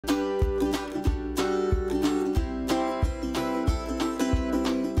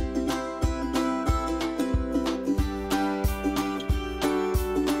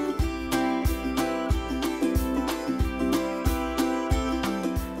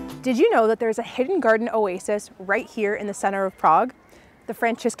Did you know that there's a hidden garden oasis right here in the center of Prague? The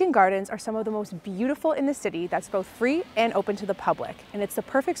Franciscan Gardens are some of the most beautiful in the city that's both free and open to the public, and it's the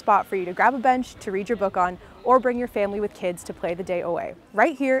perfect spot for you to grab a bench to read your book on or bring your family with kids to play the day away,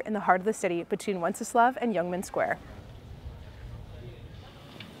 right here in the heart of the city between Wenceslav and Youngman Square.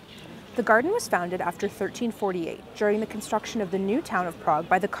 The garden was founded after 1348 during the construction of the new town of Prague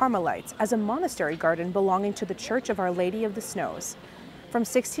by the Carmelites as a monastery garden belonging to the Church of Our Lady of the Snows. From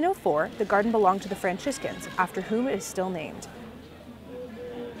 1604, the garden belonged to the Franciscans, after whom it is still named.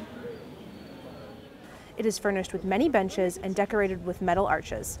 It is furnished with many benches and decorated with metal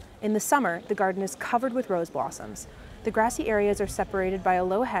arches. In the summer, the garden is covered with rose blossoms. The grassy areas are separated by a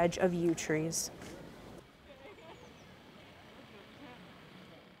low hedge of yew trees.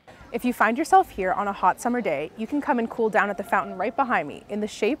 If you find yourself here on a hot summer day, you can come and cool down at the fountain right behind me in the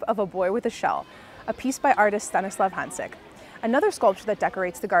shape of a boy with a shell, a piece by artist Stanislav Hansik. Another sculpture that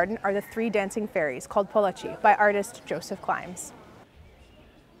decorates the garden are the three dancing fairies called Plochy by artist Joseph Klimes.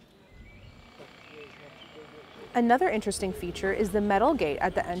 Another interesting feature is the metal gate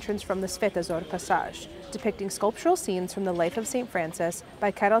at the entrance from the Svetozor Passage, depicting sculptural scenes from the life of St. Francis by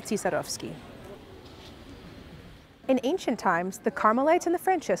Karel Císarovský. In ancient times, the Carmelites and the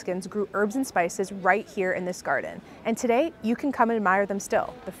Franciscans grew herbs and spices right here in this garden, and today you can come and admire them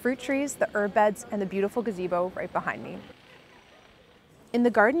still, the fruit trees, the herb beds, and the beautiful gazebo right behind me. In the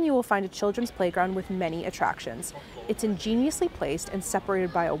garden, you will find a children's playground with many attractions. It's ingeniously placed and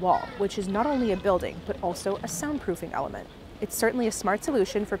separated by a wall, which is not only a building, but also a soundproofing element. It's certainly a smart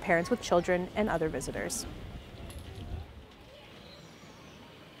solution for parents with children and other visitors.